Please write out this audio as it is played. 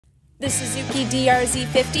The Suzuki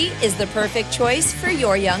DR-Z50 is the perfect choice for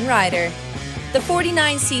your young rider. The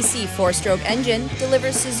 49cc four-stroke engine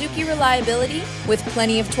delivers Suzuki reliability with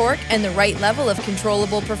plenty of torque and the right level of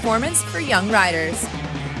controllable performance for young riders.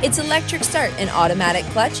 Its electric start and automatic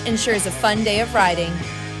clutch ensures a fun day of riding.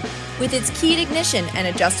 With its keyed ignition and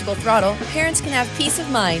adjustable throttle, parents can have peace of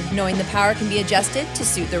mind knowing the power can be adjusted to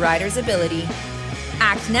suit the rider's ability.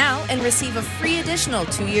 Act now and receive a free additional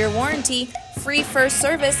 2-year warranty, free first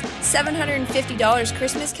service, $750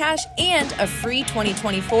 Christmas cash, and a free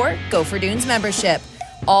 2024 Go for Dunes membership.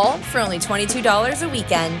 All for only $22 a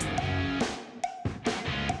weekend.